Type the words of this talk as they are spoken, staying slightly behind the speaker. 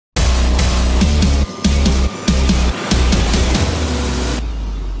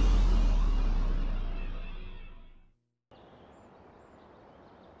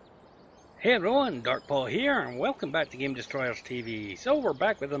Hey everyone, Darkpaw here, and welcome back to Game Destroyers TV. So we're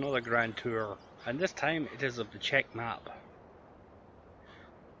back with another grand tour, and this time it is of the Czech map.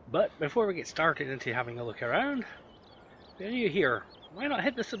 But before we get started into having a look around, if you're new here, why not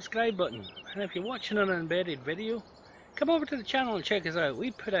hit the subscribe button? And if you're watching an embedded video, come over to the channel and check us out. We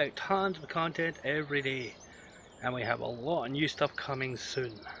put out tons of content every day, and we have a lot of new stuff coming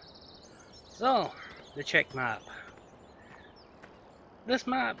soon. So, the Czech map. This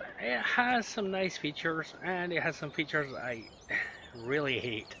map, it has some nice features, and it has some features I really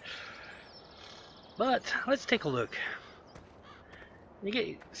hate. But let's take a look. You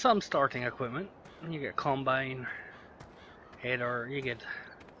get some starting equipment. You get combine, header, you get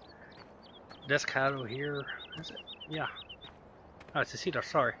disc harrow here. Is it? Yeah. Oh, it's a seeder,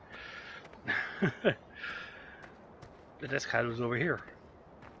 sorry. The disc harrow's over here.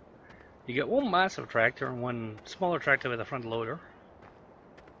 You get one massive tractor and one smaller tractor with a front loader.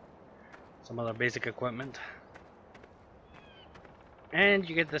 Some other basic equipment, and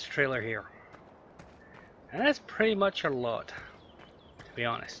you get this trailer here, and that's pretty much a lot, to be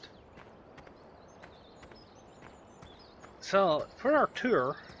honest. So for our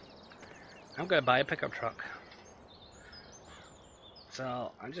tour, I'm gonna buy a pickup truck.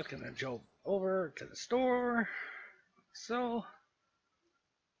 So I'm just gonna jump over to the store. So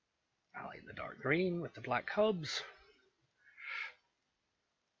I like the dark green with the black hubs.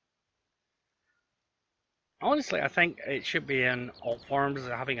 Honestly, I think it should be in all forms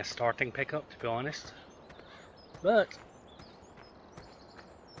having a starting pickup, to be honest. But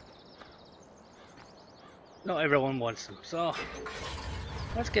not everyone wants them, so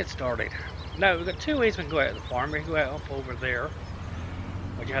let's get started. Now, we've got two ways we can go out of the farm. We can go out up over there,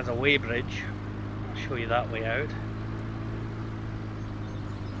 which has a weighbridge. I'll show you that way out.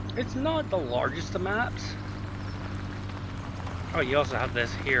 It's not the largest of maps. Oh, you also have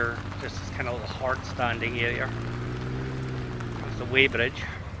this here, just this kind of little hard standing area. There's the weighbridge.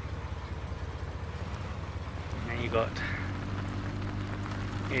 And you got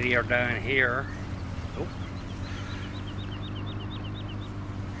area down here. Oh.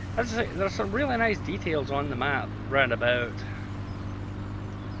 As I say, there's some really nice details on the map round about.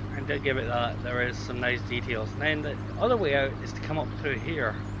 I did give it that, there is some nice details. And then the other way out is to come up through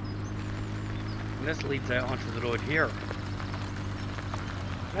here. And this leads out onto the road here.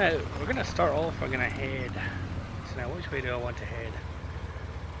 Now, we're going to start off, we're going to head. So now, which way do I want to head?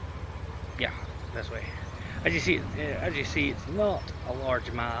 Yeah, this way. As you see, it's not a large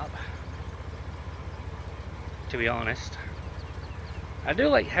map, to be honest. I do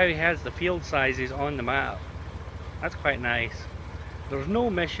like how he has the field sizes on the map. That's quite nice. There's no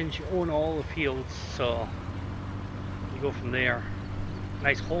missions, you own all the fields, so you go from there.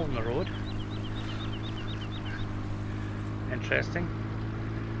 Nice hole in the road. Interesting.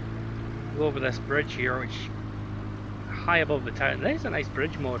 Go over this bridge here, which high above the town. There's a nice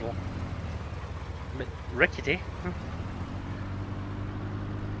bridge model. A bit rickety. Huh?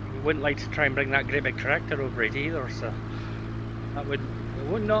 You wouldn't like to try and bring that great big tractor over it either, so it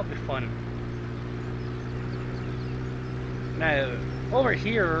would not be fun. Now, over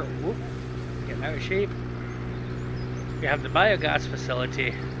here, whoop, getting out of shape. You have the biogas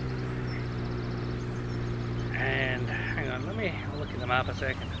facility. And hang on, let me look at the map a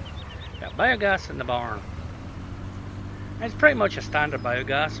second. Got biogas in the barn. It's pretty much a standard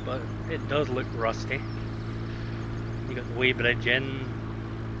biogas, but it does look rusty. You got the weighbridge in.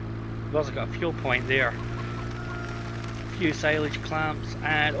 You've also got a fuel point there. A few silage clamps,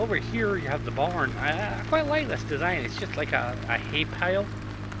 and over here you have the barn. I quite like this design. It's just like a hay pile,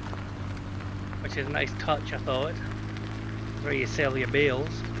 which is a nice touch, I thought. Where you sell your bales.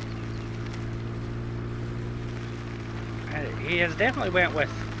 He has definitely went with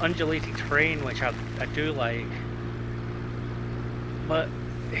undulating terrain, which I do like. But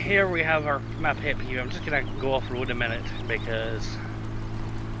here we have our map hip here. I'm just going to go off road a minute because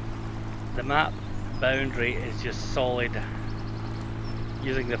the map boundary is just solid.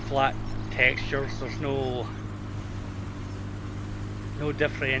 Using the flat textures, there's no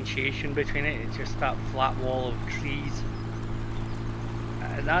differentiation between it. It's just that flat wall of trees.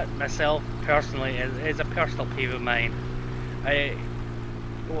 And that myself personally is a personal peeve of mine.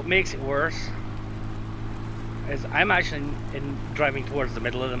 What makes it worse is I'm actually driving towards the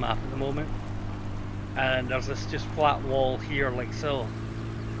middle of the map at the moment, and there's this just flat wall here like so,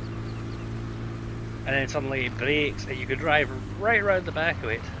 and then suddenly it breaks and you could drive right around the back of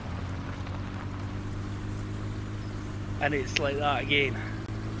it, and it's like that again.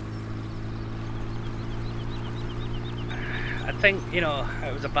 I think, you know,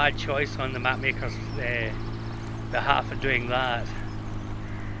 it was a bad choice on the map maker's behalf of doing that.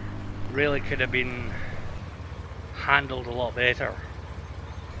 really could have been handled a lot better,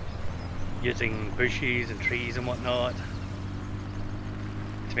 using bushes and trees and whatnot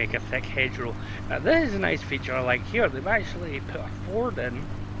to make a thick hedgerow. Now this is a nice feature I like here. They've actually put a ford in,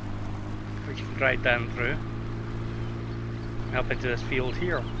 which you can drive down through, up into this field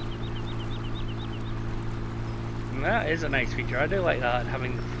here. And that is a nice feature. I do like that,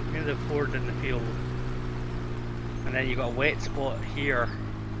 having the ford in the field. And then you've got a wet spot here,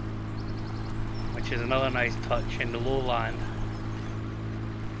 which is another nice touch in the lowland.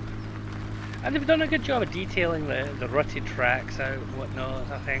 And they've done a good job of detailing the rutted tracks out and whatnot,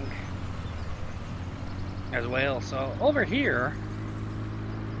 I think, as well. So over here,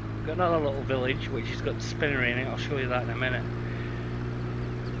 we've got another little village which has got the spinnery in it. I'll show you that in a minute.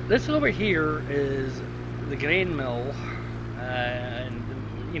 This over here is the grain mill, and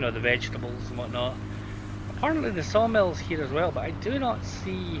you know, the vegetables and whatnot. Apparently the sawmill's here as well, but I do not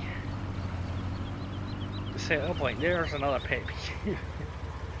see the setup point. There's another pet peeve.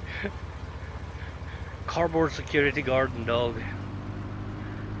 Cardboard security guard and dog.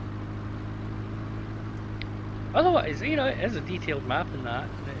 Otherwise, you know, it is a detailed map in that.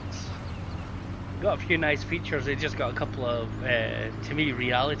 It's got a few nice features. It just got a couple of, to me,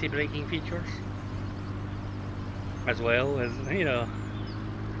 reality breaking features, as well as, you know.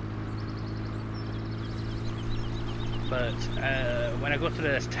 But when I go to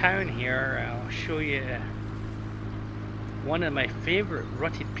this town here, I'll show you one of my favourite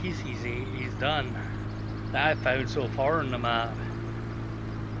rutted pieces he's done that I've found so far on the map.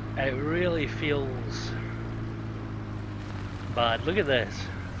 It really feels bad. Look at this.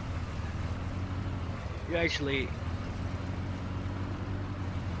 You actually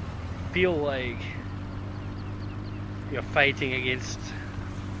feel like you're fighting against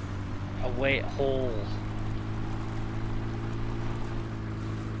a wet hole.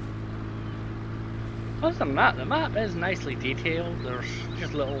 Other than that, the map is nicely detailed. There's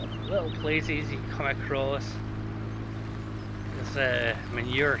just little places you can come across. There's a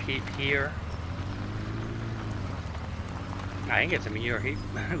manure heap here. I think it's a manure heap.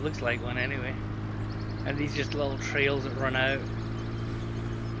 It looks like one anyway. And these just little trails that run out.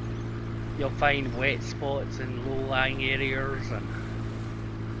 You'll find wet spots in low-lying areas and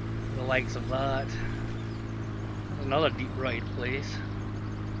the likes of that. There's another deep rutted place.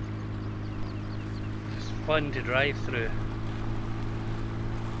 Fun to drive through.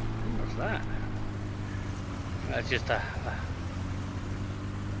 What's that? That's just a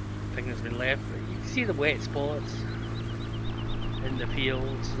thing that's been left. You can see the wet spots in the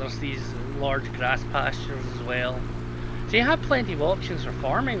fields. There's these large grass pastures as well. So you have plenty of options for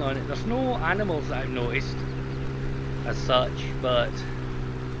farming on it. There's no animals that I've noticed as such, but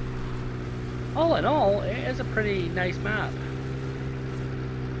all in all, it is a pretty nice map.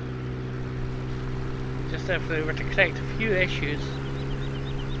 Just if they were to correct a few issues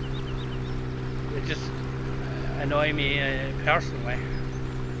that just annoy me personally,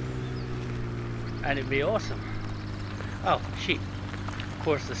 and it'd be awesome. Oh, sheep. Of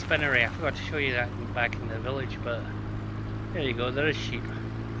course, the spinnery. I forgot to show you that back in the village, but there you go, there is sheep.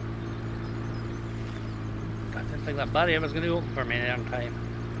 I didn't think that barrier was going to open for me in time.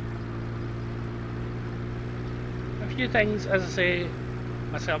 A few things, as I say,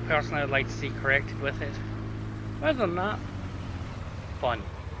 myself personally, I'd like to see corrected with it. Other than that, fun.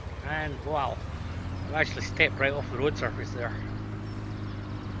 And wow, I've actually stepped right off the road surface there.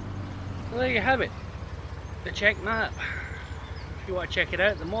 So there you have it, the Czech map. If you want to check it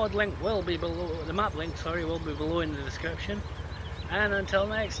out, the mod link will be below, the map link, sorry, will be below in the description. And until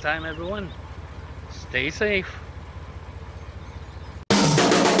next time, everyone, stay safe.